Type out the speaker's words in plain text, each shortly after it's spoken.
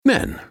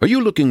Men, are you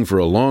looking for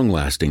a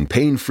long-lasting,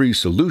 pain-free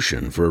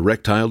solution for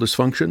erectile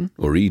dysfunction,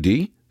 or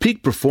ED?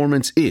 Peak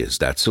Performance is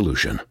that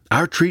solution.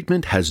 Our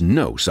treatment has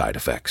no side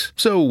effects,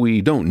 so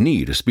we don't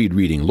need a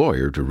speed-reading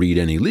lawyer to read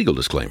any legal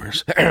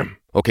disclaimers.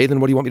 Okay, then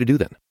what do you want me to do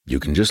then? You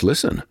can just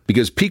listen,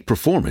 because Peak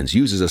Performance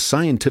uses a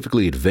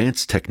scientifically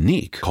advanced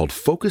technique called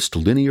focused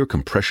linear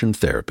compression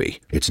therapy.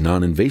 It's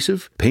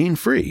non-invasive,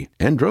 pain-free,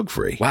 and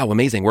drug-free. Wow,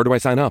 amazing. Where do I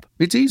sign up?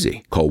 It's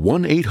easy. Call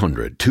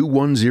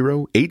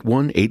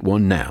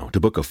 1-800-210-8181 now to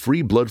book a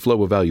free blood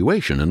flow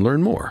evaluation and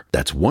learn more.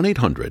 That's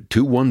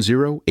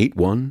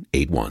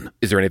 1-800-210-8181.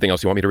 Is there anything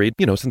else you want me to read?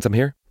 Since I'm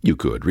here. You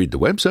could read the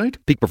website.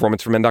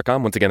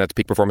 PeakPerformanceForMen.com. Once again, that's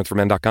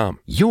PeakPerformanceForMen.com.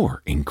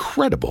 You're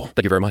incredible.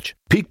 Thank you very much.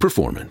 Peak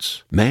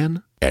Performance.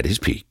 Man at his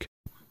peak.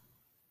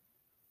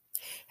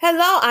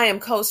 Hello, I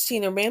am Coach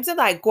Tina Ramsey.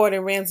 Like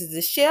Gordon Ramsay,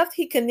 the chef,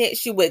 he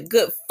connects you with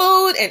good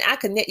food, and I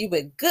connect you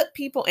with good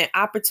people and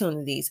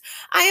opportunities.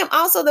 I am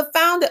also the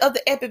founder of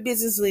the Epic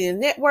Business Leader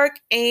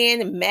Network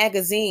and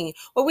magazine,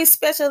 where we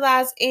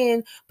specialize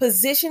in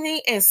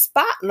positioning and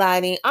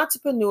spotlighting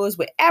entrepreneurs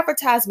with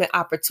advertisement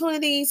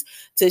opportunities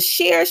to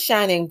share,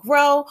 shine, and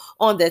grow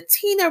on the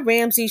Tina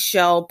Ramsey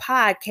Show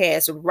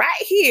podcast right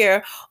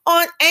here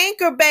on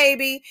Anchor,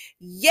 baby.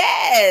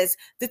 Yes,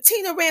 the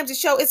Tina Ramsey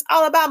Show is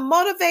all about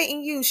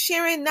motivating you,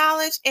 sharing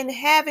knowledge, and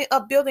having a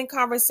building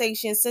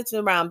conversation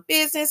centered around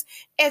business,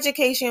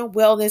 education,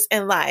 wellness,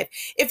 and life.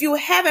 If you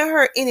haven't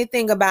heard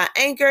anything about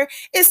Anchor,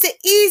 it's the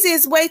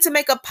easiest way to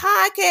make a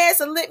podcast.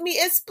 And let me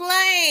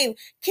explain.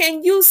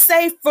 Can you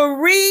say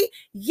free?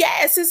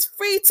 Yes, it's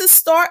free to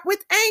start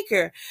with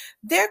Anchor.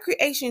 They're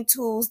creation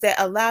tools that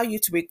allow you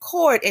to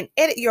record and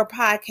edit your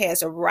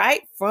podcast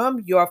right from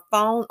your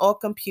phone or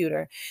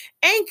computer.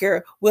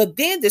 Anchor will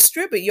then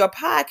distribute your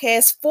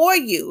podcast for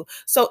you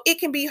so it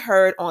can be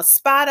heard on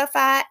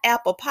Spotify,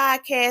 Apple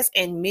Podcasts,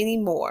 and many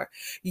more.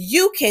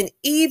 You can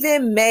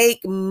even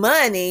make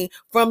money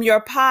from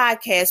your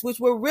podcast, which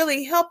will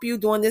really help you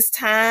during this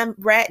time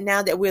right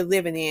now that we're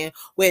living in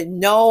with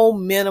no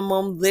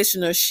minimum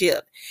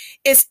listenership.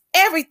 It's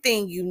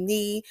everything you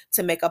need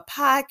to make a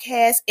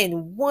podcast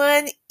in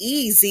one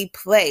easy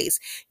place.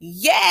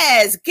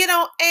 Yes, get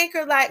on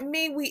Anchor like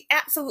me. We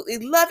absolutely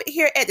love it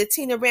here at the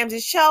Tina Ramsey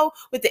Show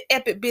with the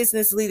Epic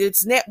Business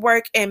Leaders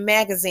Network and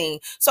magazine.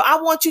 So I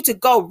want you to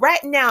go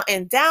right now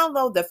and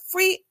download the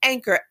free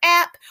Anchor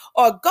app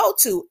or go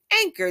to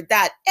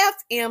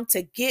anchor.fm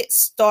to get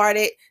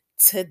started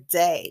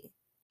today.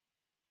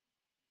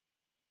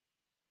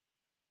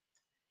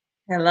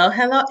 Hello,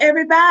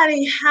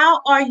 everybody.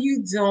 How are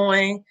you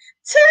doing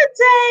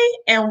today?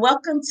 And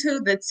welcome to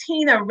the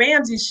Tina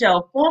Ramsey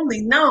Show,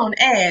 formerly known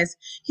as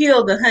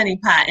Heal the Honey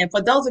Pot. And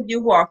for those of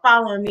you who are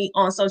following me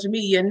on social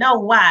media, you know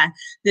why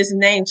this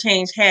name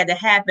change had to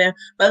happen.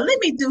 But let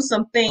me do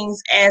some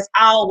things as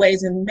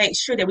always and make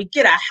sure that we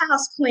get our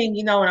house clean,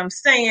 you know what I'm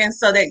saying,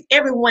 so that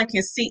everyone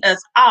can see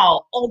us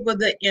all over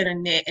the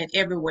internet and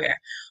everywhere.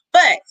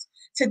 But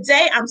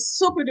today I'm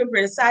super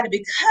duper excited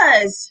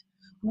because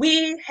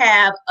we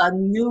have a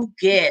new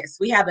guest.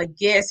 We have a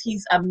guest.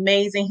 He's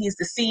amazing. He's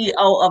the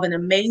CEO of an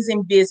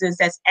amazing business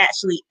that's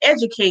actually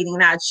educating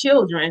our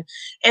children.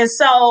 And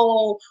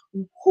so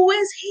who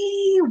is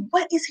he?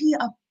 What is he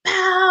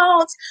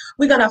about?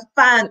 We're going to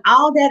find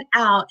all that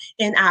out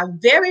in our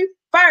very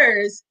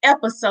first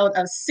episode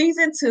of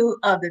season 2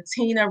 of the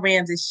Tina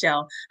Ramsey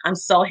Show. I'm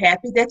so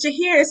happy that you're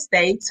here.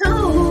 Stay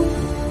tuned.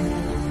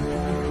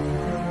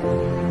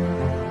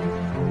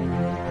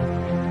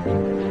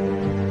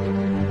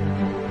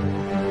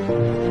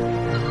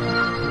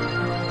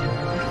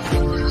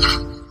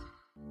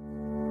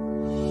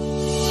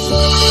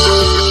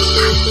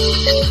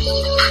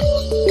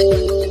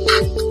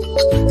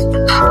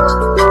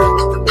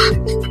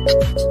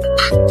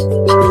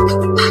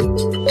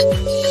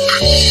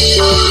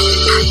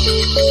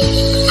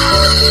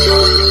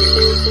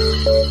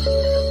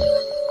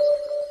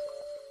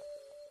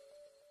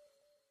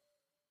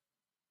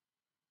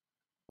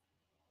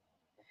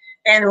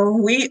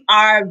 And we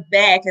are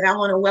back, and I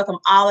want to welcome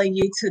all of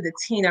you to the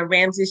Tina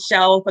Ramsey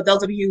Show. For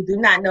those of you who do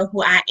not know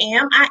who I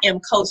am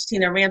Coach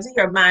Tina Ramsey,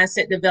 your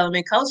mindset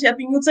development coach,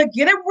 helping you to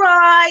get it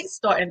right,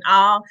 starting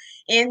all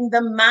in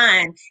the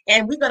mind.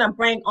 And we're going to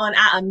bring on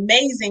our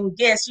amazing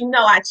guests. You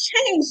know, I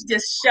changed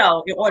this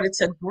show in order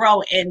to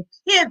grow and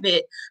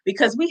pivot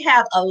because we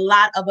have a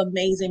lot of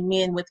amazing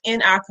men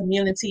within our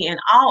community and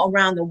all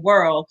around the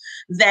world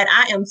that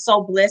I am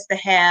so blessed to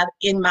have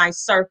in my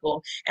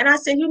circle. And I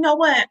said, you know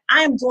what?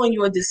 I am doing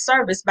you a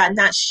disservice by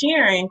not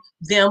sharing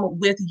them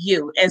with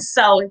you. And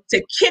so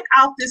to kick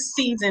off this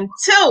season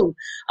 2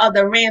 of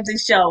the Ramsey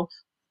Show,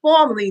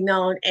 formerly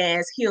known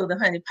as Heal the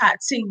Honey Pot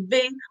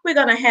TV, we're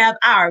going to have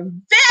our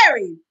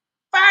very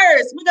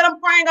first, we're going to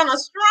bring on a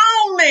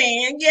strong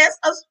man. Yes,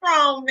 a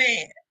strong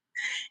man.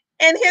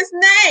 And his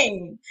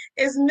name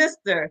is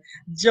Mr.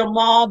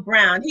 Jamaal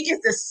Brown. He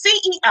is the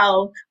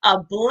CEO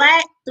of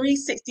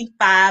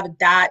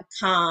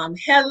Black365.com.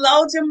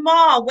 Hello,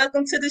 Jamaal.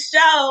 Welcome to the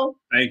show.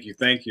 Thank you.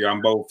 Thank you.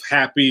 I'm both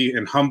happy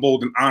and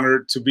humbled and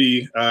honored to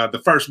be the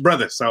first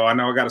brother. So I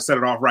know I got to set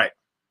it off right.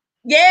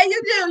 Yeah,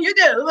 you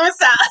do.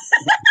 Listen.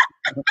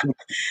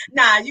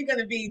 Nah, you're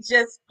gonna be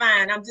just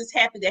fine. I'm just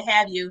happy to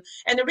have you.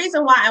 And the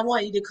reason why I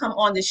want you to come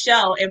on the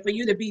show and for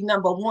you to be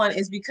number one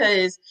is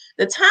because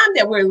the time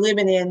that we're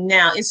living in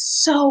now is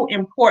so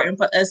important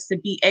for us to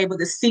be able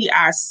to see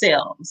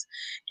ourselves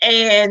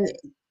and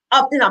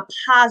up in a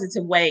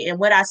positive way. And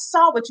when I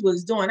saw what you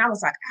was doing, I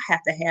was like, I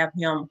have to have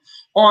him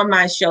on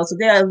my show so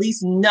they'll at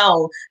least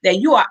know that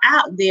you are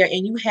out there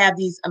and you have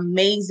these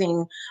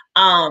amazing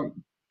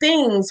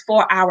things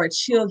for our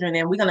children,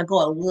 and we're going to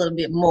go a little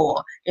bit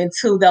more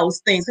into those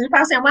things. So you're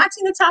probably saying, why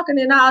Tina talking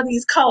in all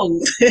these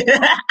codes? Oh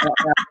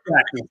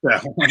my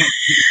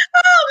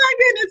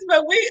goodness,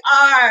 but we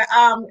are,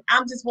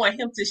 I'm just want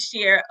him to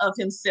share of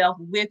himself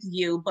with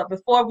you. But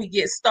before we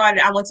get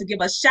started, I want to give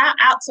a shout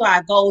out to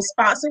our gold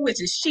sponsor,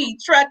 which is She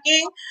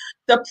Trucking,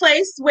 the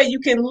place where you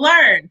can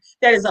learn.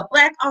 That is a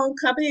Black-owned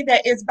company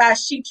that is by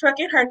She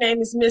Trucking. Her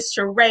name is Miss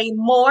Sheree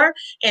Moore,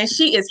 and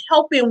she is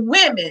helping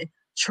women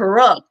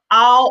truck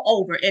all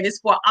over, and it's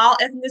for all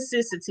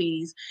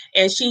ethnicities,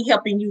 and she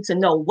helping you to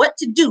know what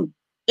to do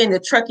in the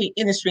trucking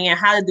industry and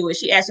how to do it.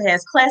 She actually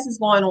has classes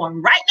going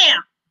on right now,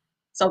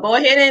 so go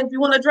ahead, and if you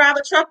want to drive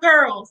a truck,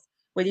 girls,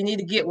 well, you need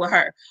to get with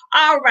her.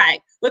 All right,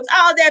 with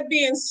all that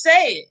being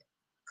said,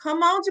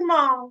 come on,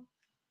 Jamaal,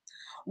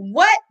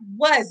 what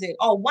was it,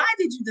 or why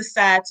did you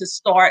decide to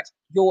start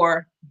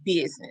your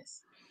business?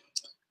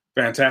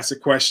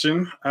 Fantastic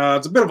question.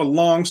 It's a bit of a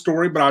long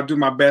story, but I'll do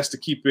my best to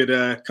keep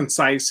it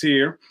concise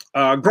here.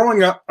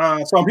 Growing up,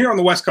 so I'm here on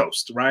the West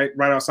Coast, right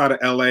outside of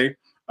LA,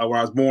 where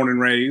I was born and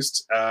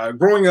raised.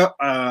 Growing up,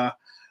 I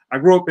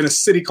grew up in a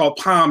city called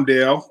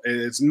Palmdale.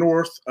 It's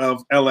north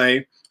of LA.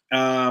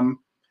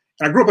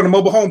 I grew up in a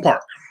mobile home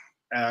park.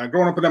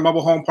 Growing up in that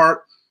mobile home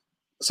park,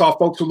 saw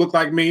folks who looked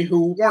like me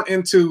who weren't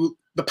into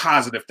the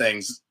positive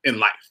things in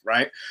life,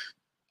 right?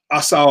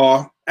 I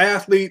saw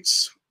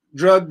athletes,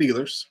 drug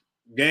dealers,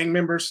 gang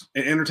members,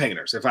 and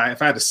entertainers. If I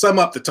had to sum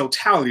up the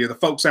totality of the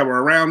folks that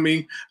were around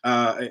me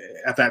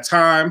at that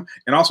time,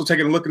 and also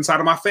taking a look inside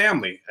of my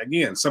family,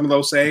 again, some of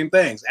those same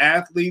things: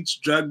 athletes,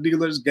 drug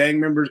dealers, gang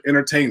members,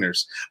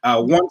 entertainers.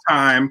 One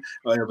time,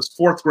 it was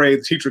fourth grade,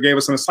 the teacher gave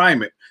us an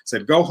assignment,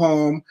 said, go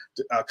home,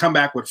 come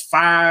back with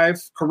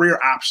 5 career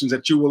options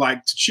that you would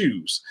like to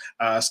choose.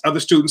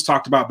 Other students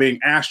talked about being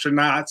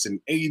astronauts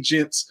and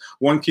agents.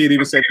 One kid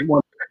even said he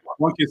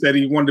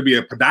wanted to be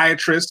a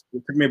podiatrist.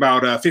 It took me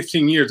about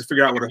 15 years to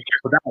figure out what a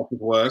podiatrist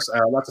was.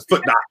 That's a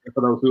foot doctor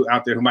for those who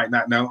out there who might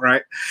not know,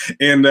 right?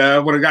 And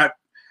when I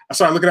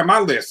started looking at my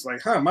list,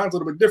 like, mine's a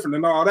little bit different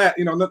than all that.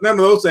 None of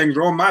those things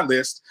were on my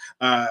list.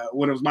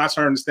 When it was my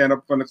turn to stand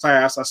up in the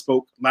class, I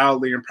spoke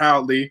loudly and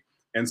proudly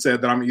and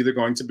said that I'm either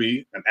going to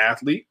be an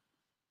athlete,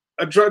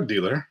 a drug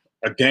dealer,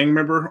 a gang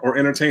member, or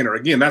entertainer.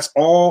 Again, that's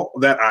all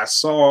that I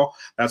saw.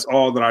 That's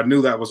all that I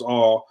knew. That was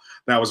all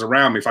that was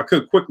around me. If I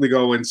could quickly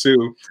go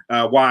into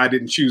why I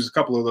didn't choose a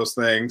couple of those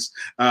things,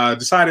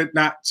 decided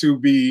not to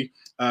be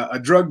a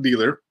drug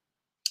dealer.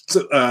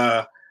 So,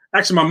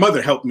 actually, my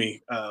mother helped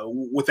me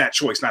with that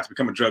choice not to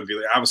become a drug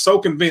dealer. I was so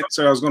convinced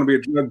that I was going to be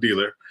a drug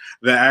dealer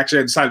that actually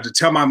I decided to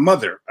tell my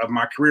mother of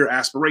my career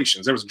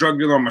aspirations. There was a drug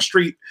dealer on my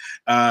street.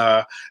 He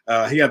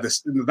had the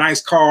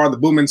nice car, the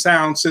booming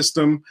sound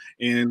system,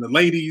 and the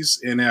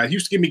ladies, and he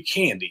used to give me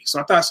candy. So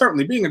I thought,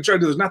 certainly being a drug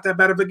dealer is not that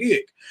bad of a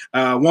gig.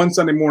 One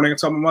Sunday morning, I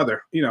told my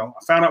mother, I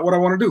found out what I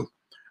want to do.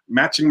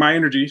 Matching my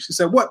energy, she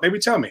said, what, baby,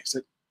 tell me. I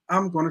said,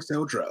 I'm going to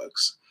sell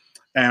drugs.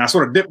 And I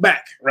sort of dipped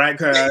back, right?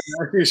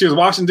 She was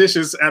washing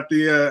dishes at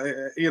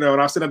the, and I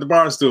was sitting at the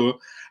bar stool.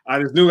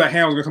 I just knew that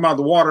hand was going to come out of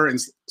the water and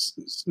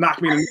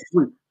knock me in the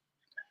sleep.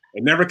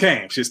 It never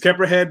came. She just kept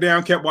her head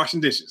down, kept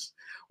washing dishes.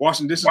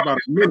 Washing dishes about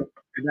a minute.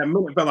 And that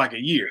minute felt like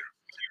a year.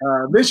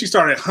 Then she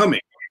started humming.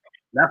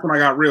 That's when I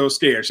got real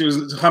scared. She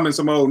was humming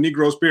some old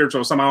Negro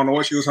spiritual, I don't know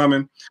what she was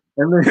humming.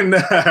 And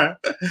then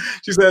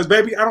she says,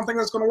 baby, I don't think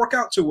that's going to work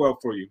out too well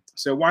for you. I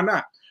said, why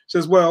not? She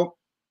says, well,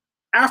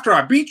 after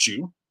I beat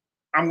you,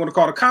 I'm going to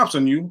call the cops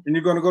on you and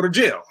you're going to go to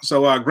jail.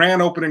 So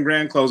grand opening,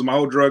 grand closing. My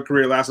whole drug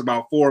career lasted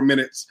about 4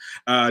 minutes.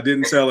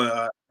 Didn't sell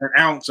an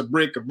ounce, a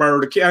brick, a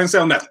bird, I didn't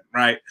sell nothing,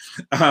 right?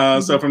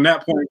 So from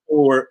that point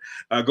forward,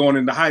 going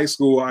into high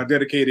school, I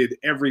dedicated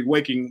every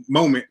waking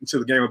moment to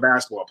the game of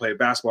basketball. I played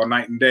basketball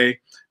night and day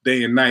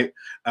and night.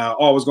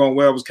 All was going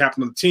well. I was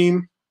captain of the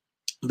team.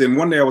 Then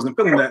one day I wasn't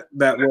feeling that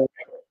well.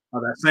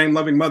 That same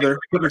loving mother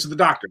took me to the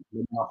doctor.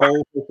 My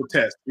whole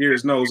test,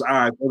 ears, nose,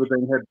 eyes,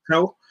 everything head to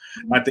toe.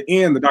 At the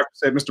end, the doctor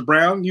said, Mr.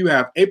 Brown, you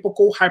have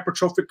apical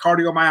hypertrophic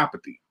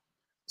cardiomyopathy.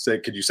 I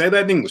said, could you say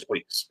that in English,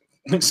 please?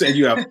 He said,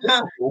 you have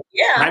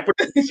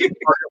hypertrophic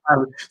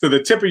cardiomyopathy. So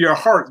the tip of your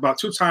heart is about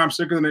 2 times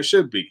thicker than it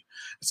should be.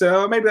 I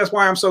said, maybe that's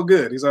why I'm so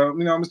good. He said,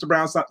 Mr.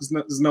 Brown,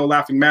 it's no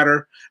laughing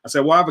matter. I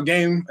said, well, I have a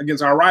game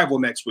against our rival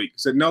next week. He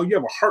said, no, you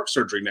have a heart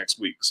surgery next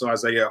week. So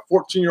as a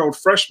 14-year-old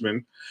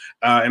freshman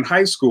in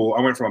high school,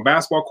 I went from a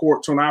basketball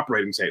court to an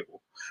operating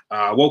table.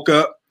 I woke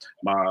up,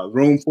 my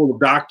room full of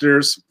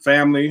doctors,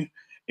 family,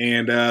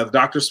 And the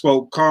doctor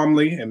spoke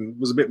calmly and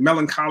was a bit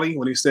melancholy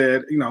when he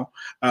said,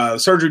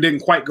 surgery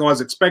didn't quite go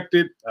as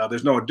expected.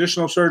 There's no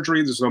additional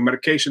surgery. There's no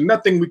medication,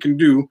 nothing we can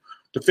do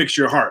to fix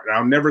your heart. And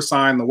I'll never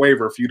sign the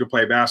waiver for you to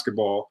play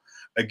basketball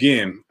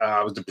again.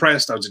 I was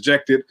depressed. I was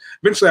dejected.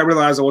 Eventually, I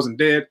realized I wasn't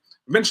dead.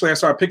 Eventually, I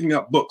started picking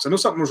up books. I knew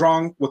something was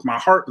wrong with my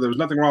heart, but there was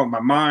nothing wrong with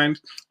my mind.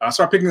 I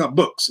started picking up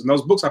books. And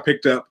those books I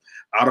picked up,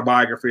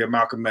 Autobiography of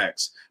Malcolm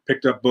X,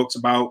 picked up books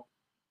about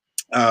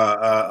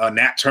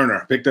Nat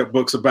Turner, picked up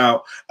books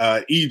about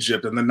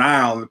Egypt and the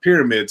Nile and the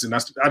pyramids. And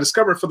I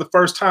discovered for the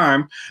first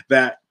time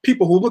that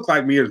people who look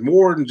like me are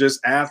more than just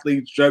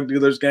athletes, drug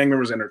dealers, gang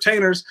members,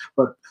 entertainers,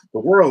 but the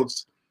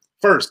world's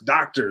first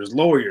doctors,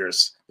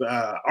 lawyers,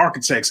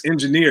 architects,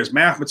 engineers,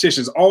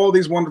 mathematicians, all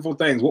these wonderful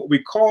things. What we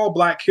call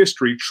Black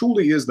history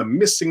truly is the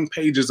missing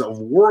pages of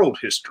world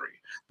history.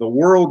 The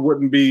world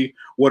wouldn't be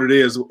what it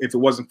is if it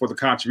wasn't for the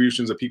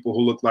contributions of people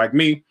who look like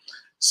me.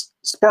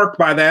 Sparked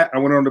by that, I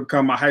went on to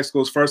become my high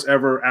school's first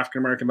ever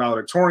African-American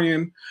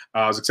valedictorian.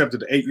 I was accepted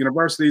to 8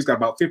 universities, got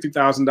about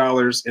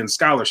 $50,000 in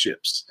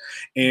scholarships.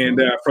 And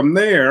from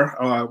there,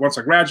 once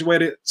I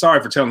graduated,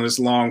 sorry for telling this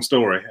long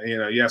story.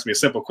 You asked me a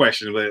simple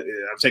question, but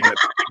I'm taking it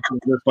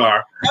this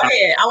far. Go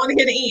ahead. I want to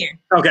hear the end.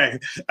 Okay.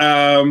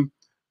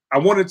 I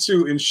wanted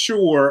to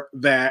ensure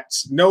that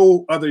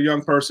no other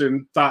young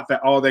person thought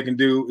that all they can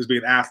do is be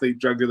an athlete,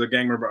 drug dealer,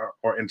 gang member,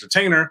 or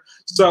entertainer.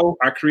 So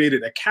I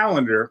created a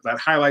calendar that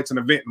highlights an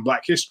event in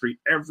Black history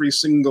every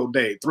single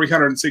day,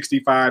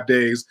 365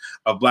 days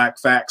of Black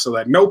facts, so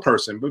that no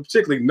person, but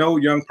particularly no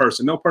young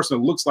person, no person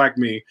who looks like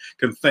me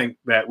can think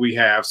that we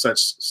have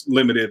such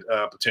limited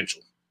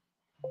potential.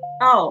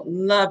 Oh,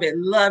 love it,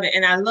 love it.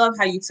 And I love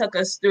how you took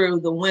us through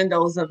the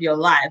windows of your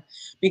life,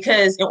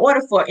 because in order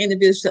for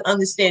individuals to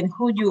understand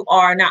who you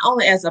are, not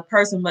only as a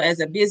person, but as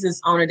a business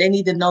owner, they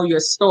need to know your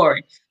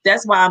story.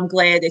 That's why I'm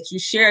glad that you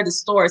share the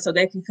story so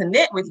they can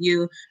connect with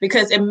you,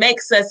 because it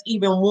makes us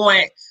even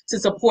want to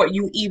support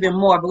you even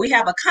more. But we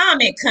have a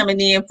comment coming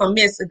in from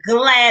Miss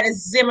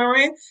Gladys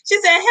Zimmerman. She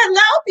said,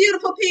 hello,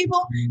 beautiful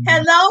people.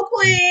 Hello,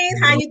 Queen.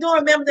 How you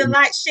doing? Remember to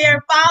like,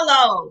 share,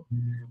 follow.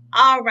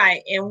 All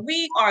right, and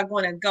we are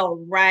going to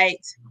go right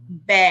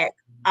back,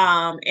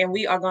 and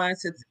we are going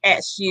to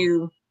ask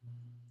you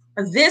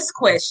this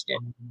question.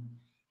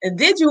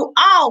 Did you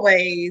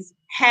always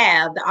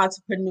have the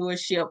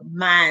entrepreneurship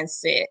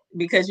mindset?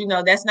 Because,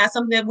 that's not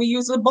something that we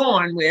usually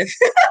born with.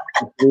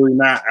 Absolutely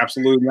not.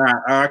 Absolutely not.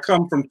 I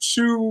come from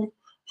two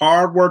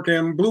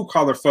hardworking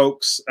blue-collar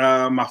folks.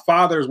 My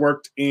father's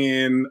worked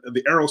in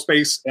the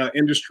aerospace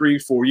industry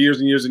for years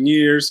and years and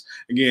years.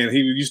 Again, he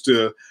used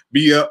to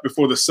be up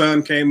before the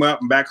sun came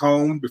up and back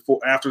home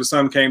after the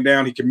sun came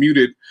down. He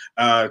commuted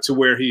to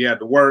where he had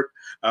to work.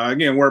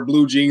 Again, wear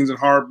blue jeans and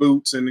hard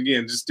boots, and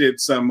again, just did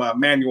some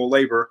manual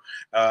labor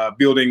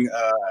building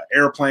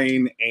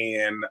airplane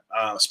and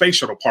space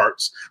shuttle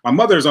parts. My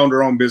mother's owned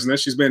her own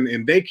business. She's been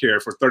in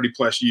daycare for 30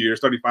 plus years,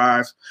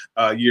 35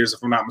 years,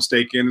 if I'm not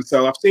mistaken. And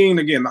so I've seen,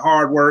 again, the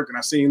hard work, and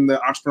I've seen the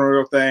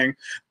entrepreneurial thing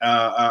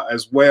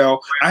as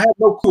well. I had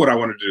no clue what I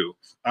wanted to do.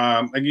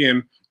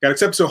 Again, got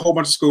accepted to a whole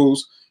bunch of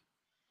schools,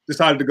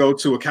 decided to go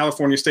to a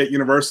California State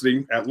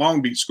University at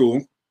Long Beach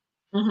School.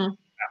 Mm-hmm.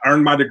 I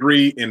earned my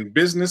degree in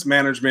business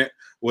management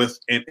with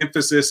an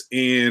emphasis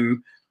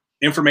in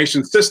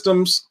information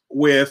systems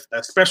with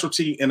a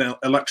specialty in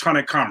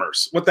electronic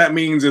commerce. What that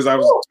means is I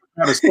was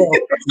That's a lot.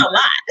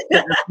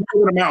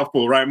 more than a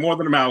mouthful, right? More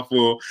than a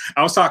mouthful.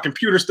 I was taught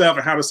computer stuff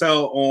and how to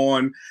sell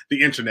on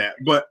the internet.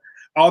 But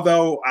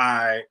although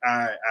I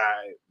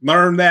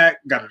learned that,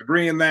 got a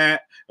degree in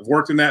that, I've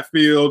worked in that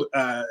field,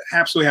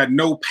 absolutely had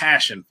no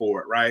passion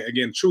for it, right?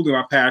 Again, truly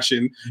my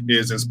passion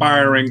is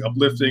inspiring,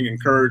 uplifting,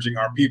 encouraging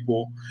our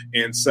people.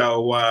 And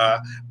so I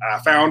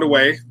found a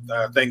way,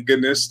 thank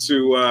goodness,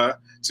 to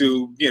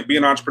again, be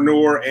an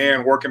entrepreneur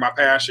and work in my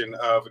passion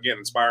of, again,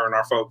 inspiring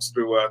our folks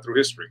through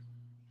history.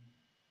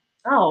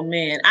 Oh,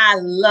 man, I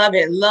love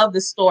it. Love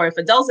the story.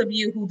 For those of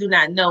you who do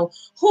not know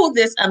who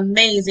this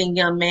amazing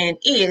young man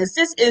is,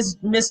 this is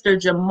Mr.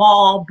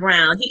 Jamaal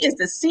Brown. He is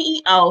the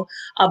CEO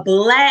of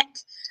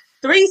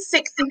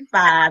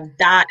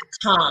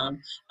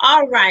Black365.com.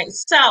 All right.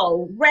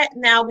 So right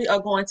now we are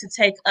going to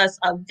take us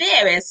a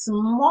very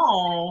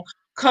small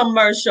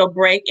commercial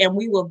break, and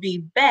we will be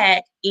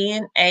back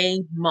in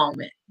a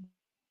moment.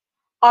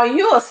 Are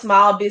you a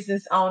small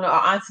business owner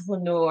or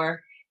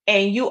entrepreneur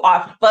and you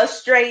are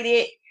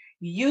frustrated?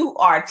 You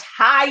are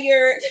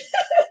tired.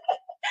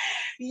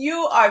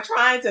 You are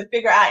trying to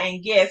figure out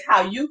and guess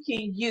how you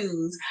can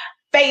use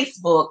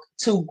Facebook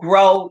to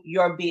grow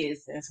your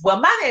business. Well,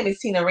 my name is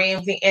Tina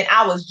Ramsey, and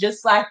I was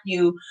just like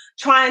you,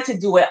 trying to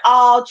do it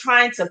all,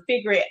 trying to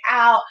figure it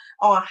out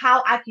on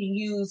how I can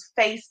use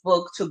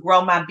Facebook to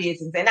grow my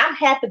business. And I'm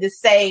happy to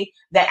say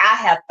that I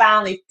have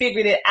finally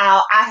figured it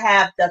out. I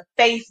have the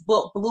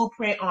Facebook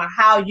blueprint on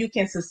how you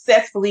can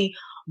successfully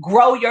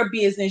grow your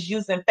business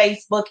using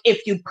Facebook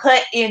if you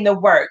put in the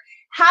work.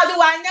 How do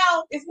I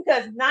know? It's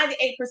because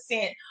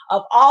 98%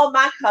 of all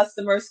my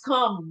customers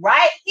come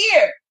right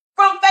here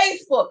from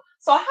Facebook.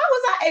 So how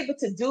was I able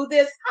to do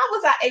this? How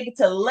was I able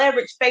to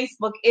leverage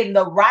Facebook in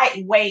the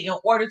right way in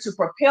order to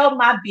propel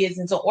my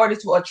business, in order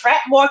to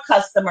attract more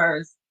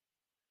customers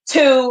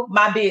to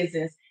my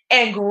business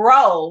and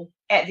grow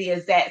at the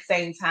exact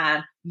same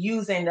time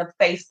using the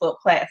Facebook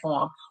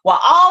platform? Well,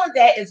 all of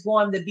that is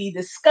going to be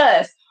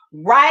discussed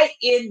right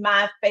in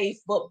my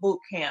Facebook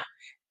bootcamp.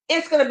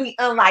 It's going to be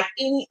unlike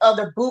any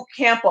other boot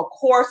camp or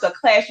course or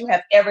class you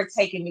have ever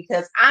taken,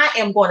 because I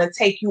am going to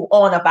take you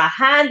on a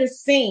behind the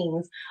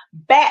scenes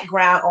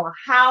background on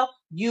how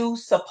you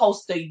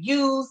supposed to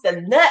use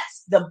the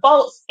nuts, the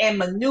bolts, and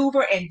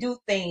maneuver and do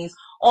things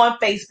on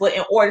Facebook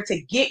in order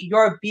to get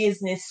your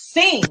business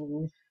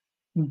seen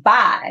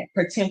by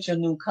potential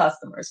new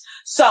customers.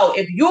 So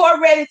if you are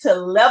ready to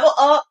level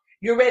up,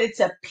 you're ready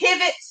to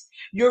pivot,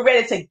 you're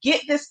ready to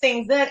get this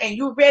thing done, and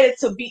you're ready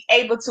to be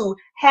able to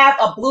have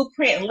a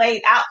blueprint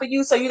laid out for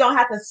you so you don't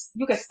have to,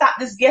 you can stop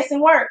this guessing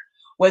work.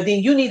 Well,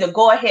 then you need to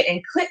go ahead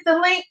and click the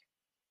link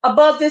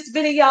above this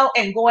video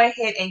and go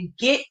ahead and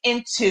get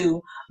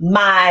into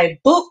my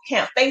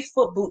bootcamp,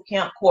 Facebook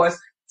bootcamp course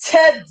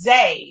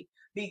today,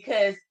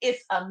 because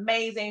it's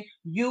amazing.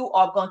 You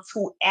are going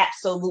to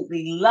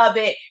absolutely love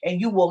it, and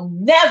you will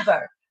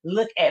never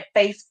look at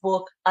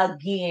Facebook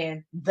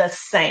again the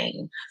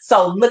same.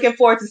 So looking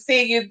forward to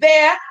seeing you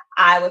there.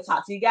 I will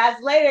talk to you guys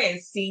later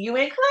and see you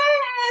in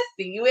class.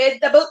 See you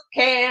at the boot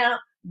camp.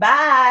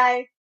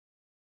 Bye.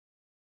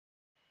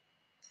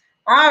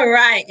 All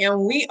right,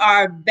 and we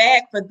are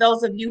back. For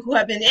those of you who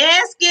have been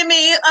asking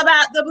me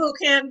about the boot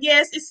camp,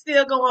 yes, it's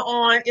still going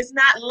on. It's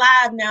not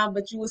live now,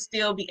 but you will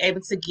still be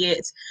able to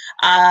get,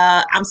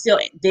 I'm still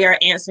there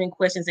answering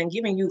questions and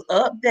giving you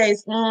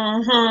updates.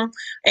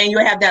 And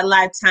you'll have that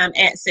lifetime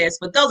access.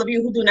 For those of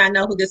you who do not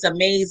know who this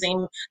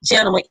amazing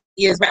gentleman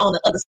is, right on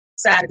the other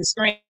side of the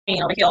screen,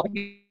 over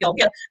here.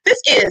 This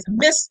is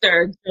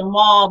Mr.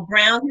 Jamaal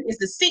Brown. He is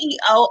the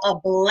CEO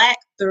of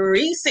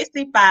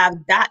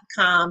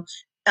Black365.com,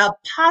 a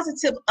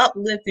positive,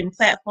 uplifting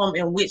platform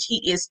in which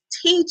he is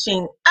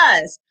teaching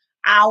us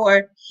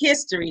our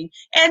history.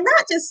 And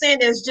not just saying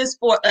it's just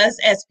for us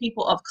as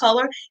people of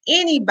color.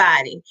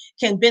 Anybody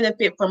can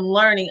benefit from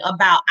learning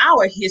about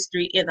our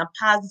history in a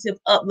positive,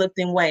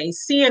 uplifting way,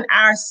 seeing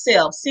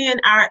ourselves, seeing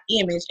our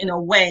image in a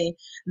way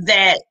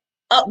that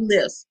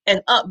uplifts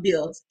and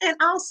upbuilds, and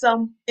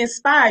also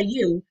inspire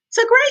you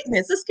to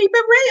greatness. Let's keep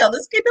it real.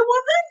 Let's keep it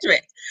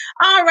 100.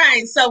 All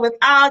right. So with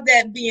all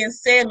that being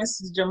said,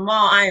 Mr.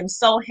 Jamaal, I am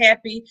so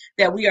happy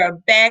that we are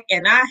back,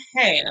 and I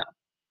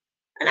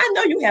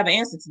know you have an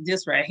answer to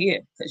this right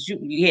here, because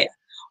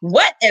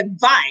what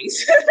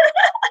advice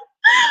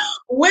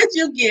would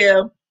you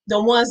give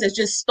the ones that's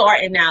just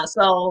starting out?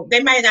 So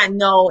they may not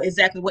know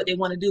exactly what they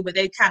want to do, but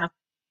they kind of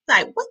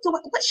like,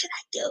 what should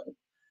I do?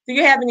 Do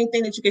you have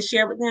anything that you can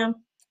share with them?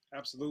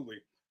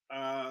 Absolutely.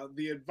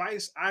 The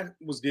advice I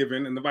was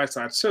given and the advice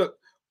I took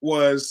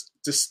was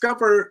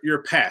discover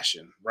your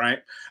passion, right?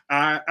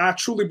 I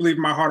truly believe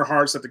in my heart of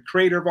hearts that the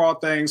creator of all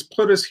things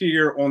put us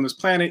here on this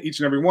planet, each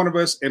and every one of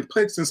us, and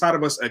puts inside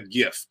of us a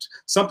gift,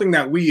 something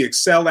that we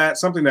excel at,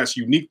 something that's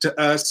unique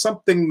to us,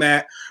 something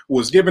that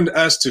was given to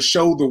us to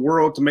show the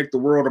world, to make the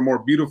world a more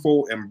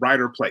beautiful and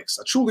brighter place.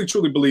 I truly,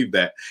 truly believe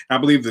that. I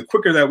believe the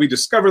quicker that we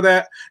discover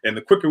that and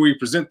the quicker we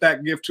present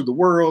that gift to the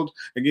world,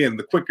 again,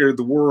 the quicker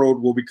the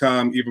world will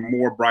become even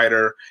more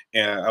brighter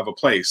of a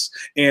place.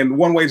 And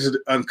one way to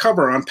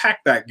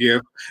unpack that gift,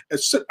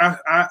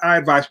 I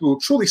advise people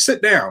to truly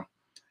sit down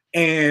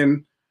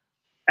and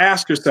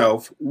ask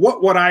yourself,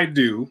 what would I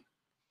do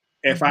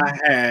if I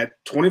had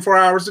 24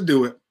 hours to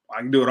do it? I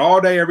can do it all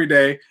day, every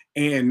day,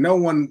 and no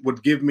one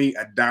would give me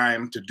a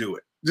dime to do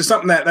it. Just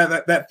something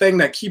that thing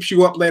that keeps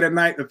you up late at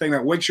night, the thing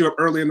that wakes you up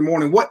early in the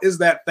morning. What is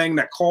that thing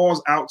that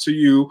calls out to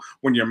you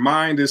when your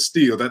mind is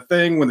still? That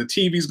thing when the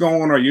TV's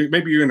going, or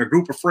maybe you're in a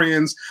group of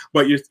friends,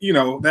 but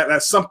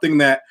that's something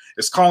that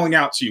is calling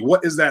out to you.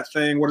 What is that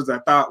thing? What is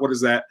that thought? What is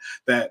that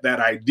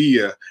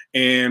idea?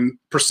 And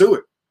pursue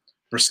it.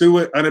 Pursue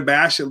it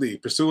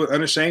unabashedly. Pursue it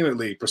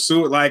unashamedly.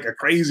 Pursue it like a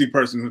crazy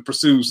person who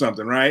pursues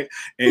something, right?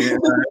 And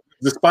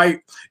despite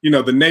the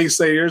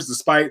naysayers,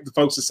 despite the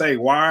folks that say,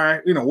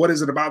 why, what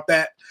is it about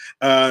that?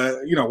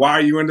 Why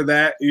are you into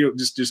that?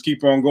 Just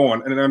keep on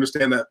going and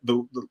understand that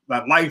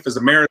that life is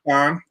a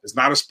marathon. It's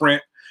not a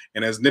sprint.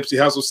 And as Nipsey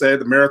Hussle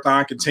said, the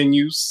marathon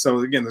continues.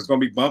 So again, there's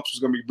going to be bumps, there's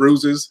going to be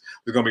bruises,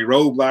 there's going to be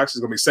roadblocks, there's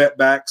going to be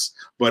setbacks,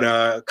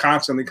 but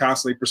constantly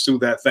pursue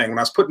that thing. When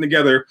I was putting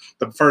together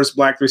the first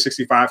Black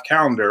 365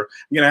 calendar,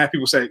 I had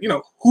people say,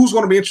 who's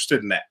going to be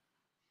interested in that?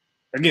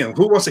 Again,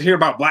 who wants to hear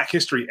about Black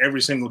history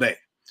every single day?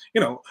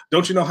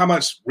 Don't you know how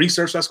much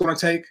research that's going to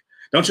take?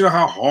 Don't you know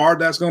how hard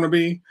that's going to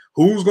be?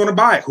 Who's going to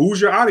buy it? Who's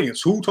your audience?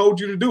 Who told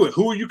you to do it?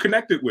 Who are you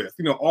connected with?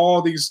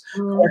 All these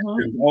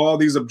questions, all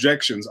these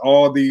objections,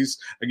 all these,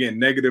 again,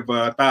 negative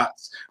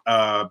thoughts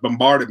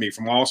bombarded me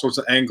from all sorts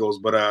of angles.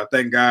 But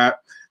thank God,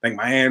 thank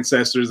my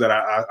ancestors that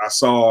I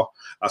saw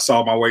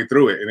my way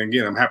through it. And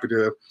again, I'm happy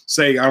to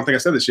say, I don't think I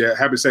said this yet,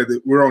 happy to say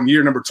that we're on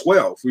year number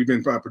 12. We've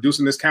been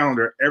producing this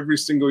calendar every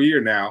single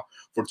year now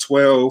for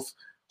 12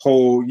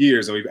 whole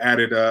years, and we've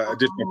added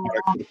additional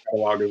products to the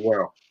catalog as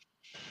well.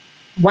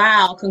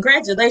 Wow,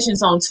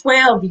 congratulations on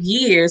 12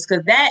 years,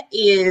 because that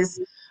is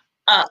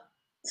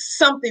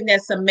something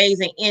that's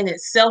amazing in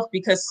itself,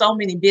 because so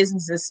many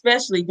businesses,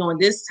 especially during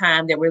this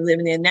time that we're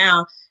living in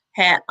now,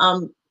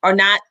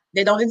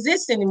 they don't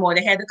exist anymore.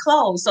 They had to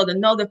close. So to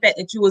know the fact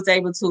that you was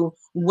able to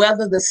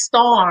weather the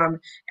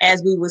storm,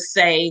 as we would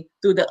say,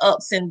 through the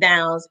ups and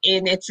downs,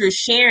 and that you're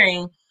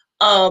sharing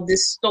of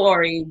this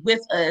story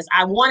with us.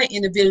 I wanted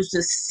individuals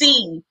to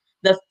see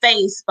the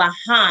face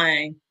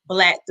behind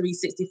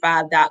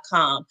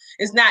black365.com.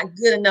 It's not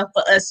good enough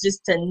for us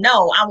just to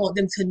know. I want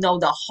them to know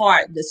the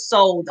heart, the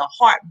soul, the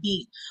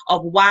heartbeat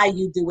of why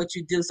you do what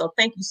you do. So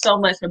thank you so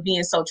much for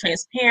being so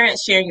transparent,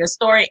 sharing your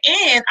story.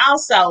 And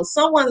also,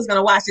 someone is going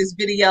to watch this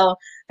video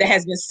that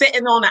has been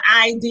sitting on an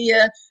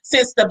idea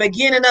since the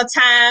beginning of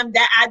time.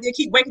 That idea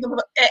keep waking them up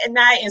at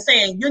night and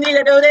saying, you need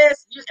to do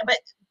this, but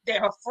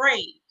they're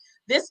afraid.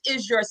 This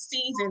is your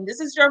season.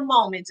 This is your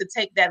moment to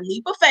take that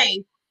leap of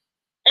faith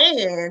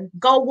and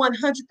go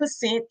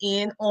 100%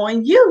 in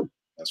on you.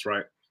 That's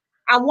right.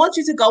 I want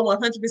you to go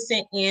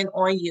 100% in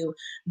on you.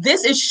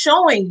 This is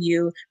showing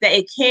you that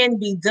it can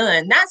be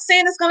done. Not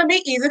saying it's going to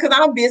be easy, because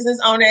I'm a business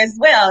owner as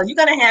well. You're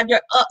going to have your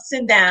ups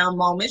and down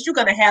moments. You're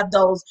going to have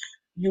those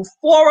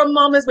euphoria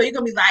moments where you're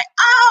going to be like,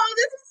 oh,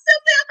 this is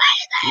simply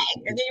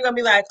amazing. And then you're going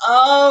to be like,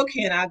 oh,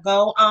 can I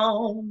go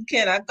on?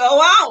 Can I go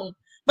on?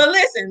 But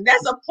listen,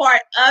 that's a part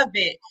of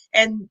it.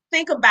 And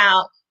think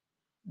about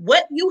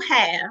what you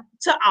have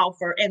to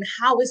offer and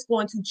how it's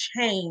going to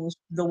change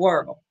the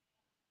world.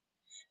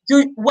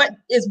 What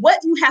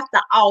you have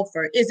to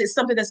offer? Is it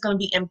something that's going to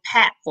be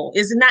impactful?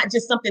 Is it not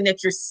just something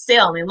that you're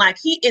selling? Like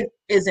he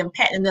is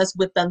impacting us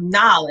with the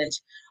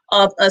knowledge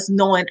of us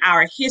knowing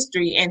our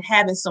history and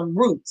having some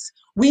roots.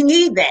 We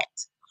need that.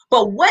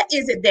 But what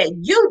is it that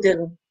you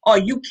do or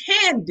you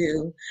can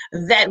do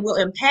that will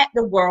impact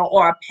the world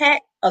or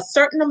impact a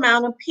certain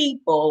amount of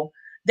people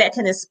that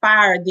can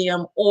inspire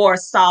them or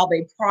solve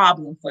a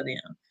problem for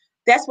them?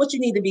 That's what you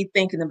need to be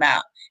thinking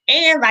about.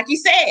 And like you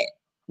said,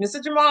 Mr.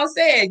 Jamaal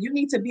said, you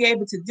need to be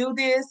able to do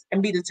this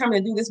and be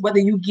determined to do this whether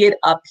you get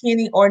a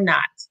penny or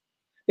not.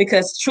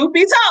 Because truth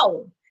be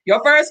told,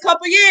 your first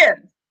couple years,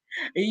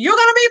 you're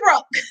going to be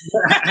broke.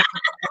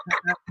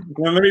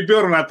 Well, let me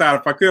build on that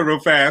thought if I could real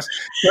fast.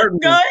 Certainly,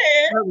 go ahead.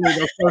 Certainly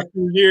those first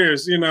few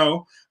years,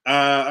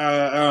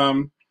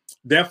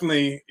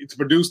 definitely to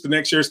produce the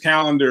next year's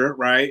calendar,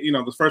 right?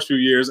 The first few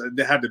years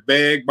they had to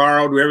beg,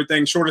 borrow, do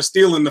everything short of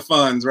stealing the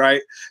funds,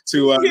 right?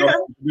 To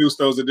produce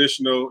those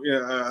additional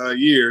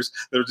years.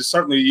 There were just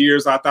certainly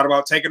years I thought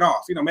about taking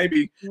off.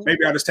 Maybe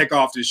I'll just take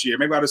off this year.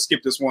 Maybe I'll just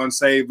skip this one,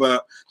 save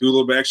up, do a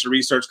little bit extra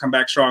research, come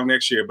back strong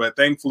next year. But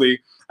thankfully,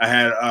 I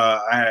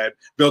had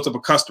built up a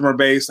customer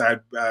base. I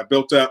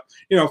built up,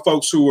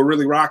 folks who were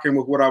really rocking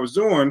with what I was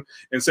doing,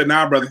 and said,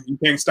 "Nah, brother, you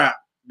can't stop.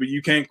 But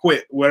you can't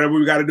quit. Whatever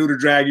we got to do to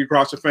drag you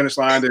across the finish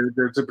line to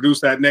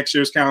produce that next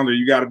year's calendar,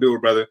 you got to do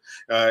it, brother.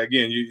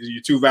 Again,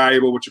 you're too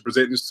valuable. What you're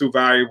presenting is too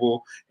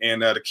valuable,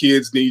 and the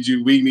kids need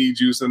you. We need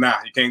you. So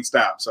you can't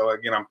stop. So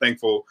again, I'm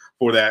thankful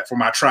for that, for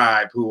my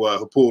tribe who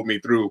pulled me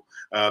through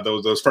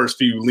those first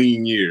few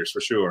lean years for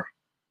sure.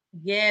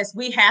 Yes,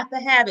 we have to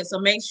have it. So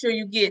make sure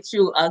you get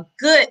you a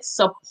good,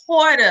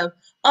 supportive,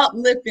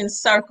 uplifting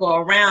circle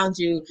around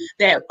you,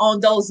 that on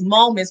those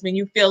moments when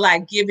you feel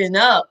like giving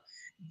up,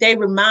 they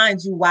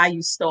remind you why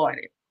you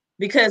started.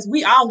 Because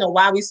we all know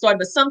why we started,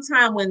 but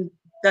sometimes when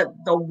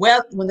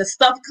the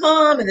stuff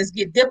comes and it's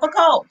get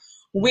difficult,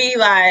 we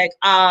like,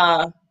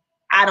 I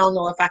don't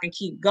know if I can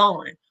keep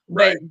going.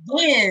 Right. But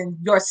then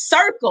your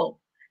circle,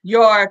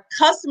 your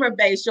customer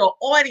base, your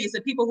audience,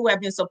 the people who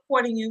have been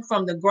supporting you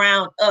from the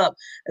ground up,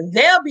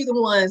 they'll be the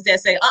ones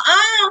that say,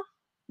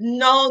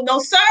 no,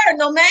 sir,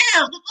 no,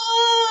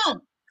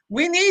 ma'am.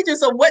 We need you.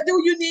 So what do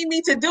you need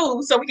me to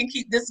do so we can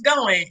keep this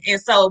going?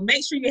 And so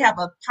make sure you have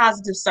a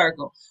positive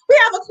circle. We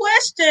have a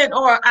question,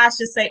 or I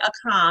should say a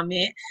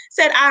comment.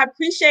 Said, I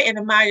appreciate and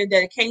admire your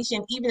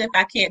dedication, even if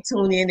I can't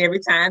tune in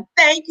every time.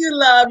 Thank you,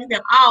 love. You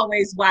can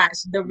always watch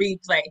the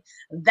replay.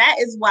 That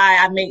is why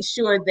I make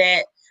sure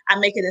that I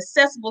make it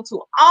accessible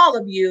to all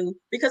of you,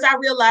 because I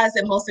realize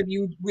that most of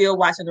you will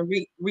watch on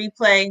the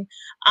replay,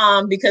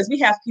 because we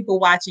have people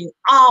watching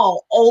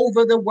all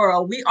over the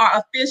world. We are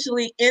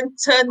officially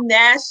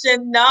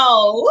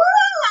international. Woo,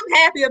 I'm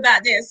happy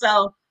about that.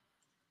 So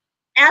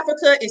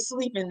Africa is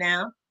sleeping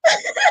now.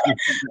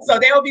 So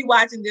they will be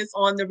watching this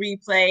on the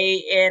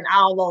replay and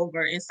all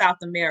over in South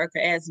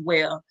America as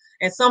well.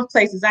 And some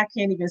places I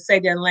can't even say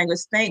their language.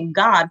 Thank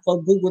God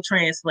for Google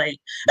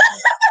Translate.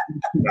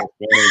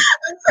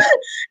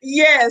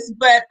 Yes,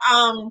 but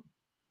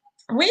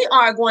we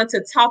are going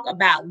to talk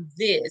about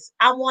this.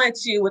 I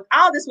want you, with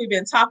all this we've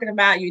been talking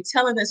about, you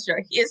telling us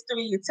your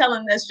history, you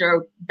telling us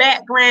your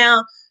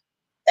background.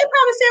 They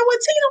probably saying, well,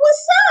 Tina,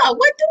 what's up?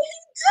 What do he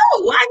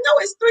do? I know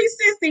it's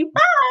 365,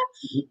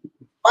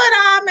 but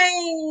I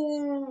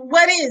mean,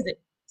 what is it?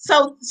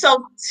 So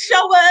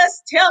show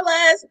us, tell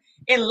us,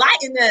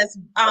 enlighten us,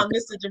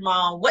 Mr.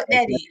 Jamaal, what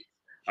that is.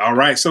 All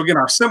right. So again,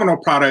 our seminal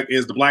product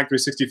is the Black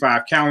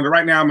 365 calendar.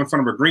 Right now, I'm in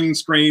front of a green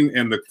screen,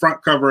 and the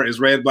front cover is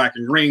red, black,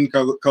 and green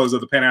colors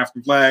of the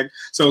Pan-African flag.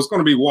 So it's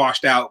going to be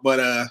washed out, but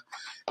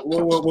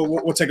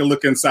we'll take a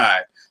look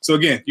inside. So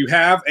again, you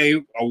have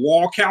a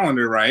wall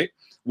calendar, right,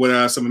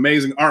 with some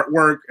amazing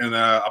artwork and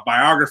a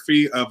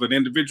biography of an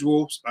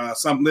individual,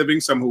 some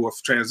living, some who have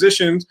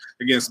transitioned.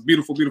 Again, some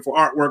beautiful, beautiful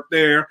artwork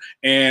there,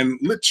 and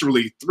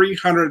literally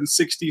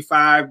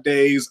 365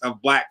 days of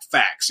Black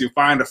facts. You'll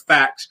find a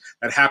fact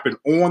that happened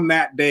on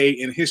that day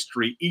in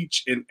history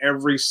each and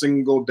every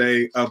single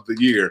day of the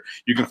year.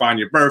 You can find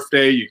your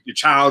birthday, your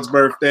child's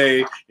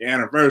birthday, your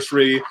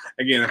anniversary,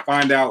 again, and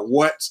find out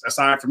what,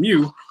 aside from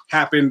you,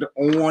 happened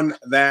on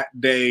that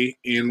day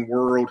in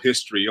world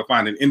history. You'll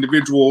find an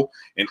individual,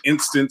 an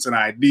instance, an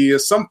idea,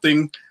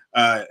 something,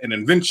 an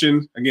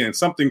invention, again,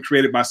 something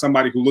created by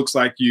somebody who looks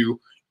like you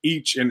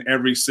each and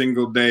every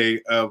single day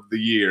of the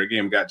year.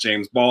 Again, we got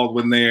James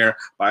Baldwin there,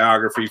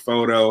 biography,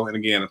 photo, and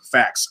again,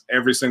 facts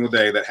every single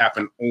day that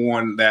happened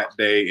on that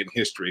day in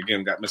history.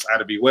 Again, we got Miss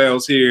Ida B.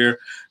 Wells here,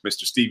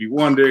 Mr. Stevie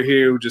Wonder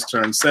here, who just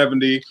turned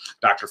 70,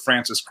 Dr.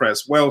 Francis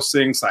Cress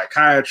Welsing,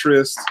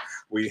 psychiatrist.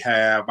 We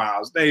have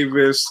Miles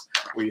Davis.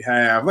 We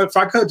have, if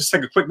I could just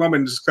take a quick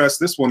moment and discuss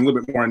this one a little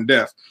bit more in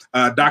depth,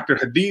 Dr.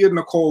 Hadia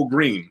Nicole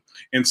Green.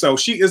 And so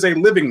she is a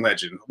living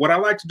legend. What I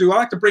like to do, I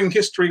like to bring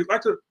history, I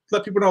like to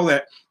let people know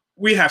that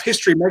we have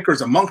history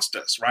makers amongst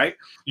us, right?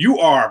 You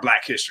are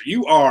Black history.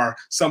 You are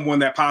someone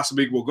that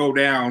possibly will go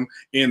down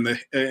in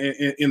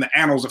the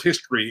annals of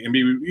history and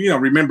be,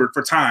 remembered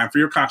for time for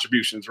your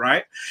contributions,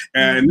 right?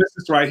 And this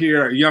is right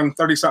here, a young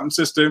 30-something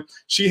sister.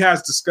 She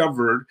has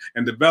discovered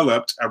and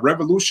developed a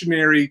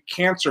revolutionary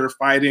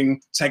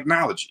cancer-fighting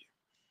technology.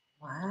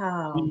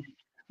 Wow.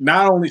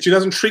 Not only, she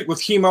doesn't treat with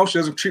chemo, she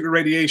doesn't treat with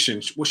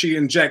radiation. She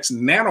injects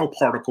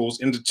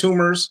nanoparticles into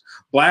tumors,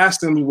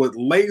 blasts them with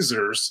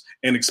lasers,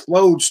 and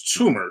explodes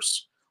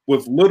tumors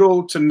with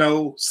little to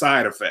no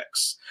side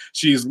effects.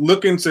 She's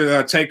looking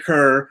to take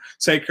her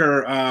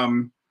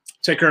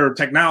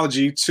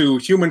technology to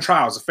human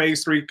trials,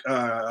 phase 3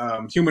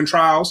 human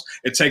trials.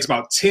 It takes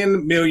about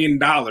 $10 million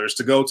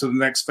to go to the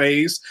next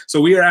phase.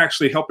 So we are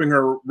actually helping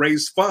her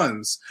raise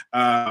funds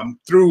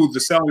through the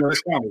selling of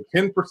this calendar.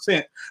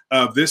 10%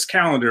 of this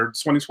calendar,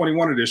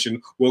 2021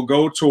 edition, will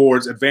go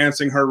towards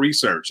advancing her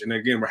research. And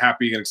again, we're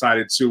happy and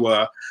excited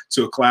to